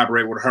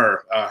collaborate with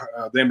her.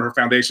 The name of her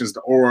foundation is the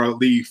Aura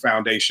Lee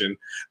Foundation.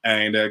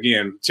 And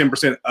again,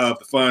 10% of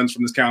the funds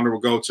from this calendar will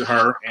go to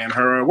her and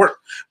her work.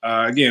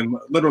 Again,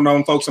 little known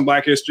folks in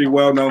Black history,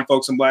 well-known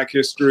folks in Black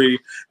history.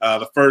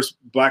 The first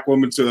Black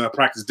woman to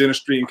practice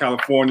dentistry in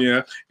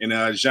California,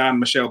 and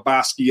Jean-Michel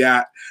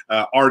Basquiat,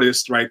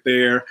 artist right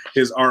there.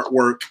 His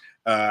artwork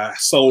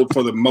sold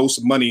for the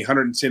most money,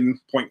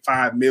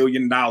 $110.5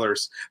 million,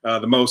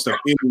 the most of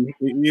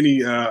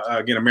any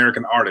again,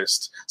 American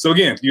artist. So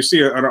again, you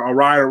see a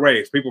wide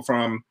array of people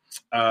from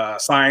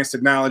science,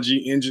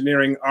 technology,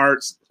 engineering,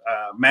 arts,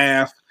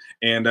 math,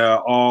 and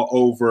all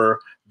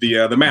over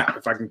the map.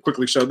 If I can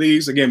quickly show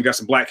these. Again, we got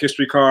some Black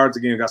history cards.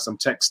 Again, we got some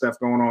tech stuff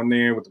going on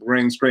there with the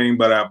green screen,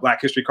 but Black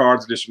history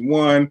cards edition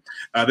 1.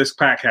 This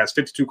pack has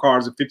 52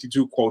 cards and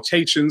 52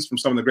 quotations from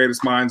some of the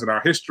greatest minds in our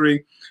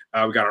history.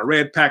 We got a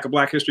red pack of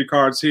Black history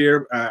cards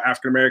here,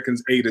 African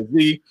Americans A to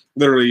Z.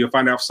 Literally, you'll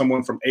find out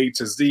someone from A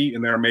to Z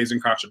and their amazing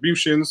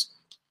contributions.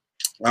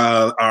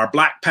 Our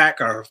Black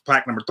pack, our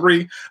pack number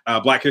 3,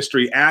 Black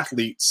history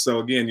athletes. So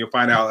again, you'll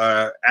find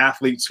out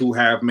athletes who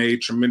have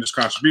made tremendous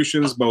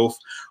contributions, both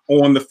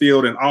on the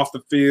field and off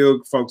the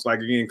field. Folks like,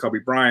 again, Kobe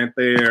Bryant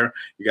there.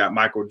 You got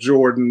Michael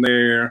Jordan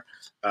there,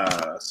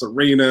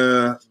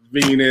 Serena,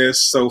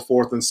 Venus, so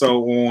forth and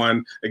so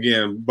on.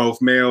 Again, both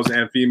males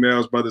and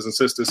females, brothers and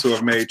sisters who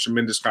have made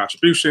tremendous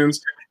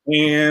contributions.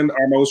 And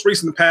our most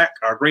recent pack,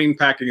 our green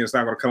packing, is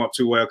not going to come up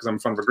too well because I'm in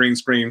front of a green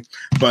screen,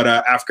 but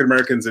African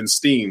Americans in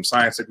STEAM,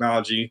 science,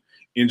 technology,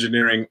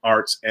 engineering,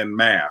 arts, and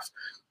math.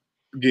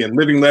 Again,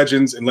 living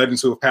legends and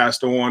legends who have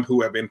passed on,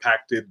 who have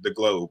impacted the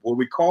globe. What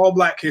we call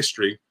Black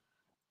history,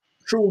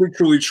 truly,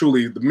 truly,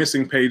 truly the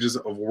missing pages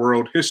of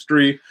world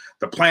history.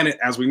 The planet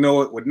as we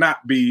know it would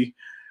not be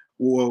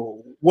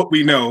what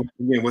we know,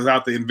 again,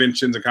 without the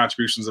inventions and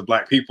contributions of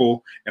Black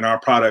people, and our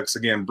products,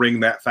 again,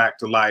 bring that fact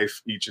to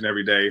life each and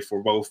every day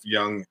for both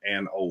young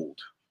and old.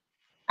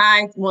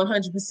 I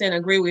 100%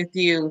 agree with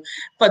you.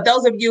 For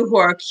those of you who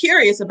are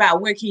curious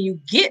about where can you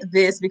get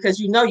this,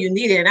 because you know you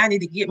need it, and I need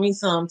to get me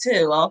some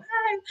too, okay?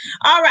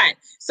 All right.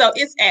 So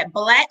it's at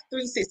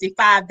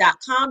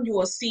black365.com. You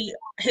will see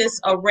his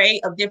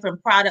array of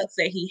different products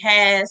that he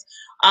has.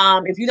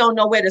 If you don't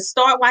know where to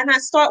start, why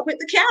not start with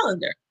the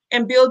calendar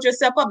and build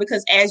yourself up?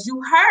 Because as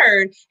you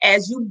heard,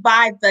 as you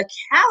buy the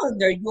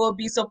calendar, you'll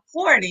be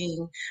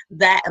supporting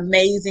that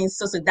amazing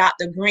sister,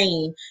 Dr.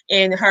 Green,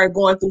 in her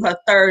going through her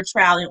 3rd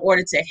trial in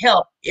order to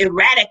help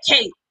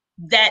eradicate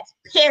that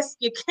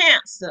pesky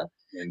cancer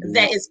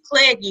that is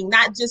plaguing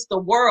not just the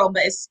world,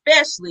 but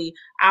especially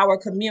our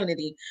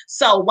community.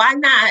 So why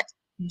not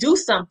do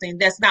something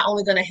that's not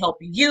only going to help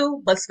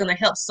you, but it's going to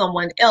help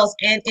someone else,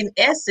 and in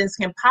essence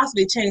can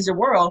possibly change the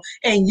world.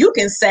 And you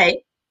can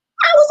say,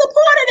 I was a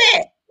part of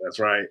that. That's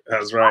right.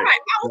 That's All right. right,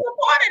 I was a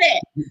part of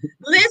that.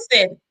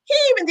 Listen, he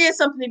even did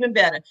something even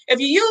better. If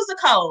you use the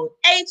code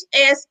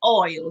HS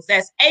Oils,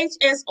 that's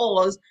HS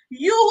Oils,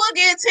 you will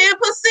get 10%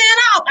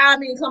 off. I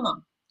mean, come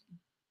on.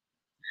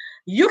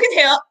 You can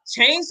help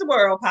change the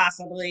world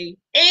possibly,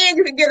 and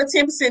you can get a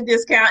 10%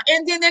 discount,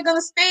 and then they're going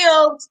to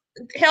still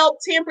help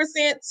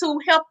 10% to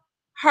help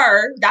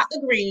her, Dr.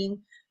 Green,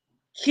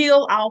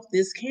 kill off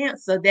this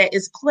cancer that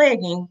is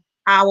plaguing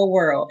our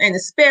world and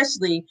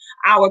especially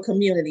our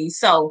community.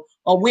 So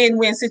a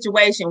win-win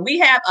situation. We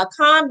have a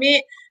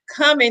comment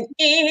coming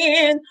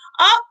in.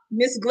 Oh,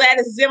 Miss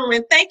Gladys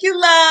Zimmerman, thank you,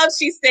 love.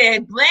 She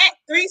said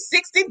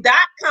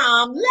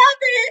black360.com.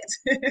 Love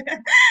it.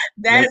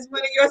 That is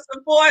one of your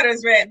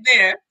supporters right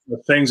there.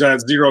 Things are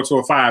 0 to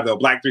a 5 though.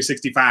 Black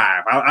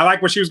 365. I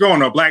like where she was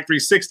going though. Black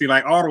 360,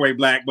 like all the way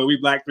black, but we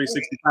Black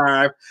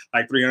 365,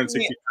 like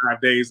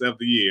 365 days of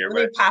the year.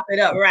 Let me pop it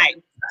up right.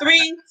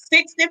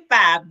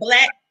 365,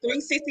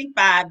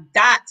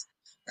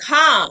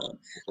 black365.com.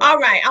 All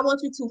right. I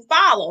want you to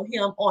follow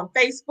him on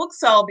Facebook.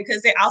 So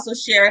because they also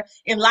share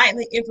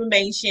enlightening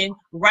information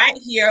right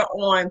here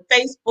on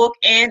Facebook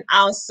and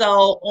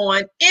also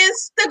on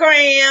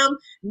Instagram.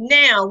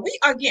 Now we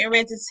are getting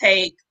ready to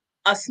take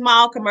a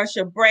small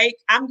commercial break.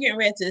 I'm getting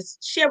ready to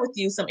share with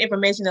you some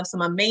information of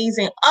some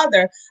amazing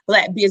other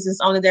Black business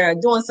owners that are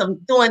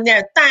doing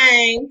their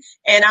thing,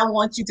 and I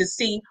want you to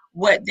see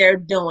what they're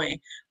doing.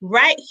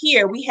 Right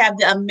here, we have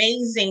the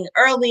amazing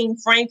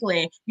Earlene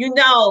Franklin. You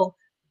know,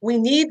 we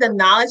need the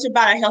knowledge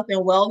about our health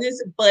and wellness,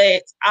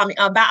 but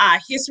about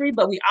our history,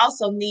 but we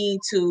also need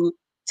to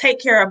take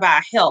care of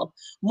our health.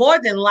 More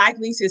than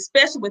likely,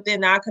 especially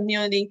within our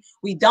community,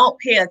 we don't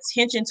pay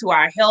attention to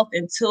our health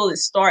until it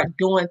starts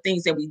doing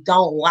things that we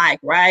don't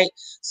like, right?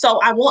 So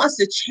I want us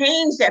to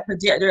change that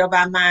predictor of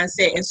our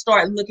mindset and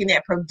start looking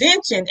at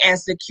prevention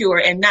as the cure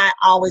and not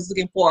always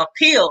looking for a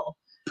pill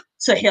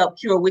to help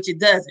cure, which it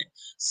doesn't.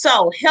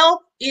 So health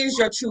is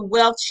your true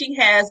wealth. She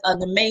has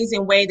an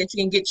amazing way that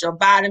you can get your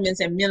vitamins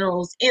and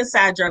minerals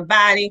inside your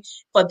body.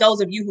 For those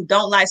of you who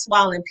don't like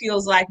swallowing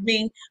pills like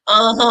me,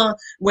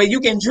 where you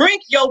can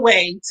drink your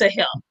way to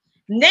health.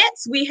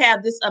 Next, we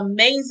have this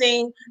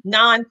amazing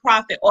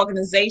nonprofit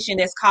organization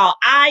that's called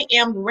I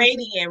Am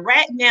Radiant.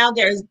 Right now,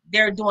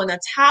 they're doing a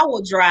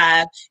towel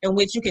drive in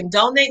which you can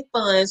donate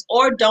funds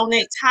or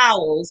donate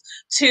towels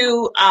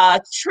to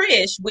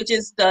Trish, which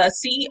is the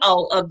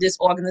CEO of this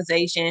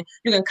organization.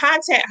 You can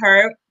contact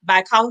her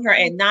by calling her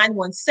at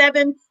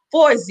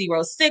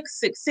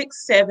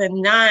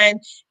 917-406-6679.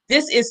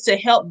 This is to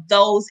help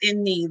those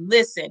in need.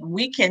 Listen,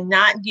 we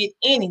cannot get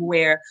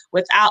anywhere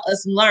without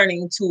us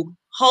learning to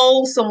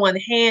hold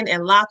someone's hand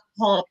and lock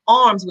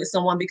arms with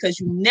someone, because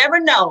you never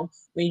know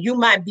when you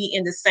might be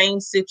in the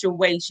same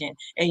situation,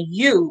 and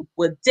you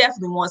would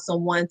definitely want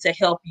someone to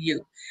help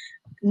you.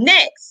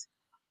 Next,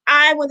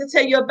 I want to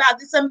tell you about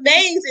this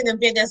amazing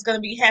event that's going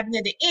to be happening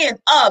at the end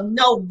of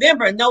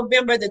November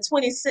the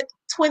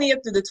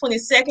 20th through the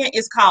 22nd.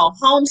 It's called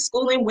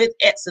Homeschooling with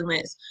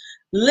Excellence.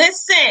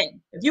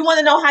 Listen, if you want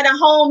to know how to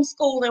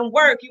homeschool and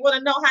work, you want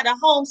to know how to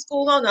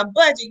homeschool on a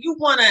budget, you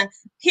want to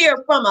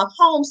hear from a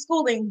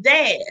homeschooling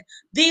dad,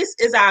 this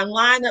is our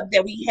lineup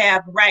that we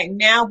have right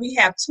now. We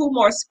have 2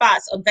 more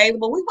spots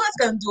available. We was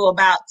going to do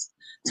about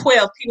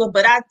 12 people,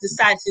 but I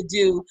decided to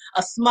do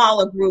a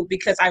smaller group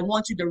because I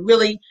want you to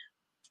really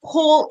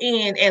pull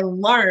in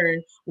and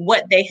learn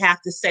what they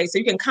have to say. So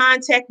you can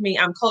contact me.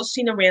 I'm Coach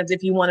Tina Rams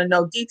if you want to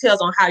know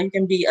details on how you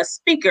can be a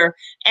speaker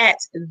at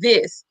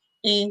this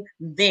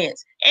event.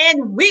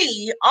 And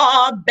we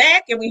are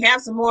back, and we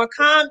have some more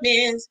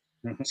comments.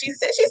 She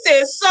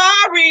said,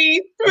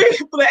 sorry,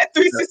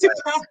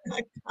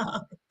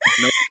 Black365.com.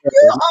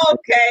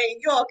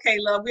 You're okay,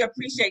 love. We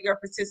appreciate your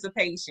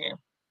participation.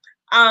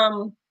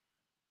 For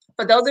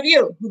those of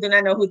you who do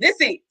not know who this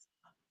is,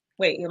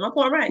 wait, am I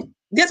going right?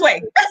 This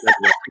way.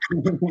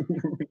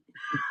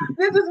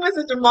 This is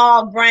Mr.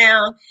 Jamaal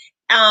Brown,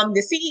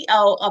 the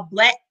CEO of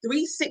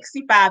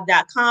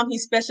black365.com. He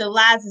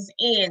specializes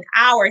in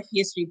our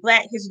history,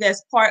 Black history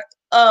that's part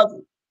of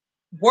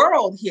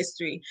world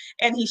history.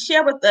 And he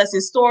shared with us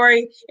his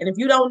story. And if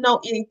you don't know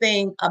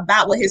anything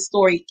about what his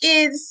story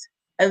is,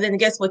 then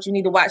guess what? You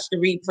need to watch the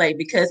replay,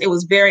 because it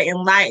was very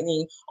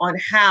enlightening on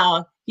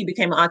how he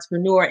became an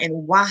entrepreneur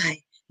and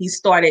why he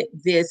started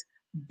this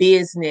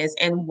business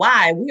and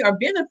why we are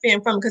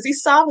benefiting from it, because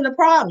he's solving a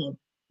problem.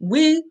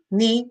 We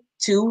need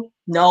to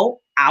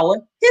know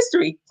our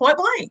history, point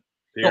blank.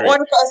 In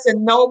order for us to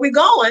know where we're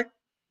going,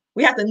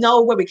 we have to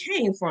know where we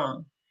came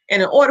from.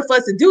 And in order for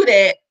us to do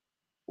that,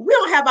 we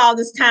don't have all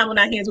this time on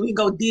our hands. We can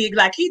go dig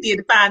like he did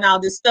to find all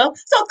this stuff.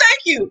 So thank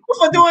you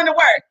for doing the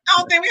work. The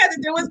only thing we have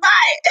to do is buy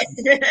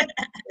it.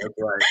 That's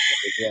right.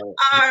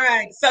 All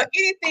right. So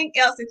anything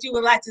else that you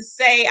would like to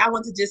say? I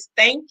want to just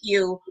thank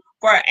you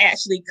for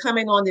actually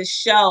coming on this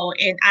show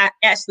and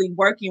actually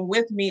working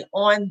with me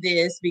on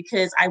this,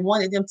 because I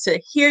wanted them to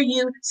hear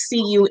you,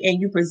 see you,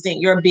 and you present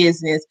your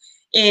business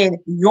in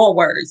your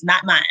words,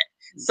 not mine.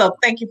 So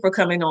thank you for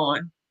coming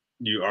on.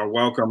 You are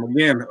welcome.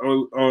 Again,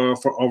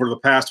 for over the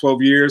past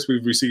 12 years,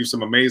 we've received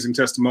some amazing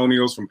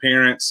testimonials from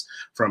parents,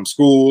 from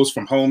schools,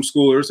 from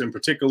homeschoolers in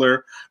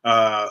particular,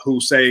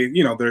 who say,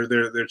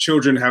 their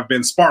children have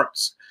been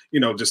sparks,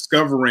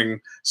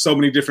 discovering so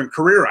many different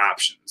career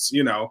options.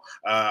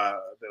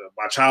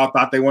 My child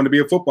thought they wanted to be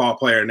a football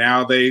player.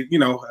 Now they,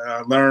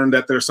 learn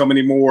that there's so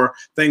many more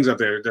things out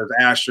there. There's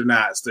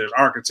astronauts, there's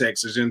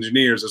architects, there's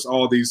engineers, there's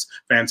all these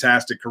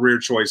fantastic career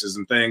choices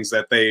and things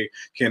that they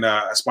can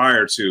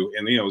aspire to.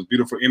 And, it's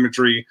beautiful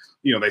imagery.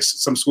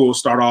 Some schools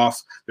start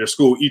off their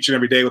school each and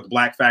every day with the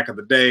Black fact of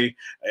the day.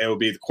 It will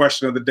be the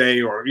question of the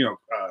day, or,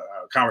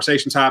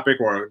 conversation topic,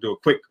 or do a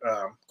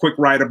quick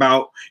write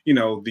about,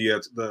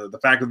 the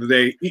fact of the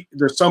day.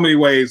 There's so many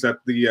ways that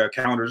the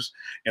calendars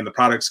and the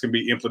products can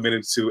be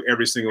implemented to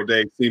every single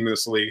day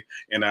seamlessly.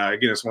 And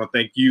again, I just want to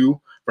thank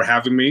you for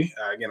having me.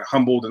 Again,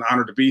 humbled and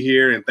honored to be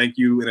here. And thank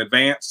you in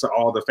advance to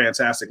all the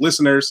fantastic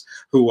listeners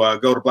who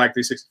go to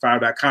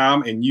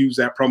black365.com and use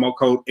that promo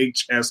code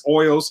HS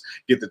Oils,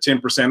 get the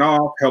 10%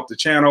 off, help the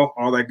channel,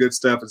 all that good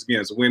stuff.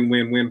 It's a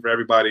win-win-win for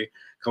everybody.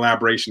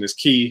 Collaboration is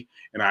key.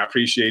 And I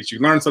appreciate you.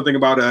 Learn something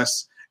about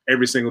us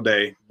every single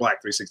day,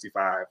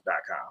 black365.com.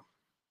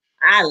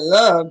 I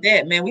love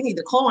that, man. We need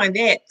to coin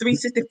that,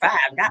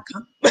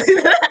 365.com.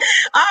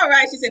 All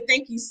right. She said,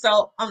 thank you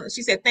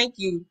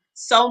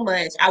so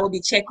much. I will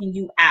be checking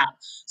you out.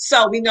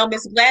 So we know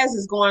Miss Glass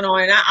is going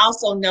on. And I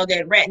also know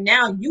that right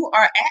now you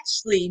are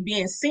actually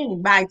being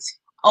seen by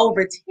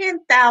over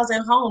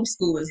 10,000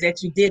 homeschoolers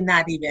that you did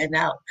not even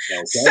know.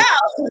 Okay. So,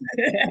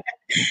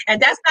 and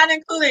that's not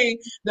including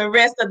the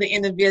rest of the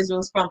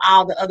individuals from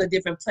all the other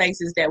different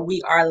places that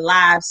we are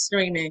live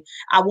streaming.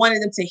 I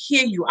wanted them to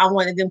hear you. I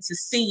wanted them to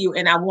see you.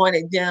 And I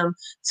wanted them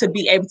to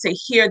be able to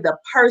hear the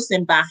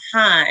person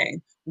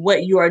behind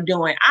what you are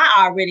doing.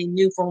 I already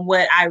knew from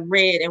what I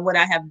read and what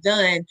I have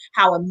done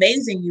how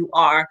amazing you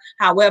are.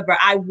 However,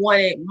 I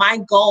wanted my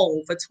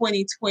goal for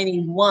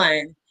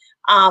 2021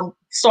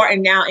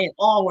 starting now and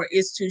onward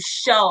is to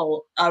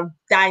show a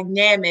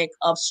dynamic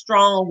of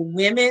strong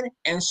women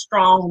and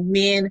strong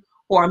men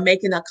who are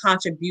making a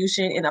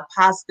contribution in a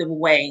positive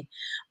way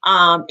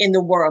in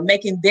the world,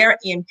 making their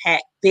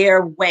impact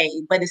their way,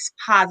 but it's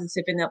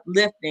positive and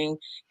uplifting.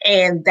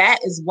 And that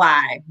is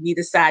why we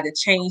decided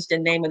to change the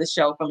name of the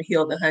show from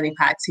Heal the Honey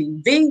Pot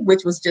TV,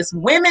 which was just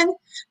women,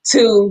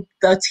 to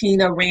the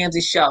Tina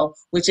Ramsey Show,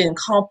 which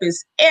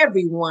encompassed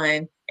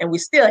everyone. And we're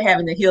still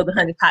having the Heal the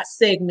Honey Pot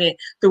segment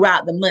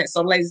throughout the month.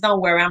 So ladies, don't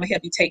worry. I'm going to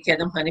help you take care of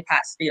them honey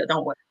pots still.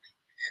 Don't worry.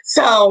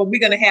 So we're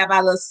going to have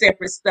our little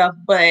separate stuff.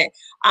 But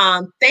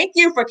thank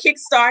you for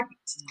kickstarting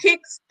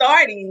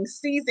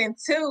season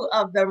 2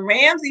 of the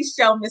Ramsey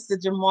Show, Mr.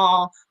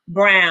 Jamaal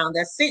Brown,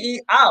 the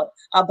CEO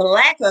of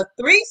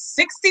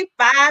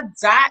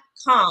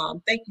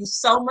Black365.com. Thank you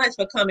so much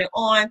for coming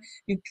on.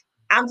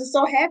 I'm just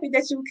so happy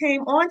that you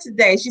came on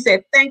today. She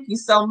said, thank you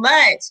so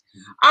much.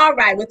 All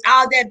right. With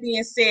all that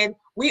being said,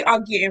 we are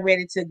getting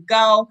ready to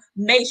go.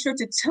 Make sure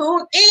to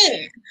tune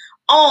in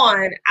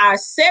on our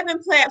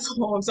 7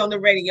 platforms on the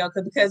radio,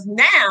 because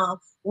now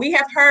we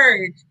have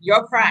heard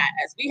your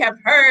cries. We have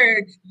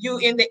heard you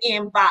in the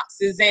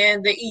inboxes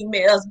and the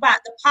emails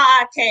about the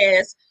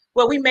podcast.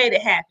 Well, we made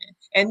it happen.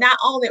 And not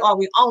only are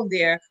we on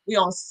there, we're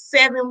on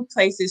 7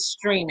 places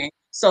streaming.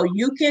 So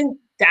you can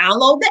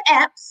download the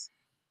apps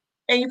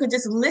and you can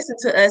just listen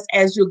to us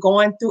as you're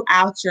going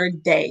throughout your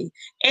day.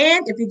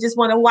 And if you just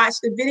want to watch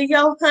the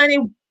video, honey,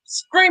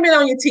 stream it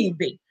on your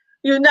TV.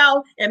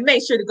 And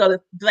make sure to go to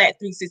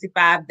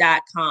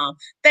black365.com.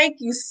 Thank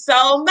you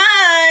so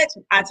much.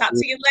 I'll talk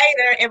to you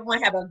later.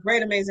 Everyone have a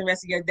great, amazing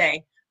rest of your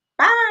day.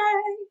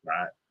 Bye.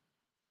 Bye.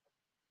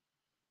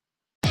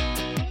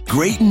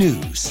 Great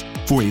news.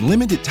 For a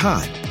limited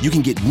time, you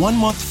can get 1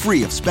 month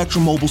free of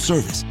Spectrum Mobile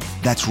service.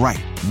 That's right,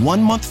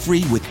 1 month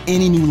free with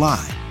any new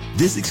line.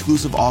 This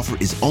exclusive offer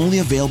is only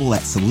available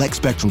at select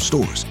Spectrum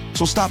stores.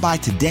 So stop by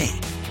today.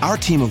 Our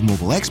team of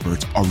mobile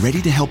experts are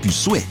ready to help you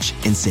switch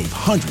and save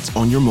hundreds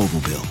on your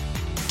mobile bill.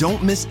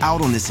 Don't miss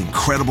out on this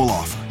incredible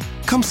offer.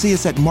 Come see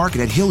us at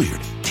Market at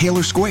Hilliard,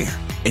 Taylor Square,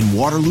 and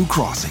Waterloo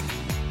Crossing.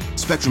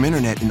 Spectrum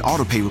Internet and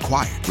autopay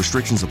required.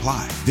 Restrictions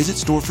apply. Visit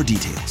store for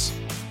details.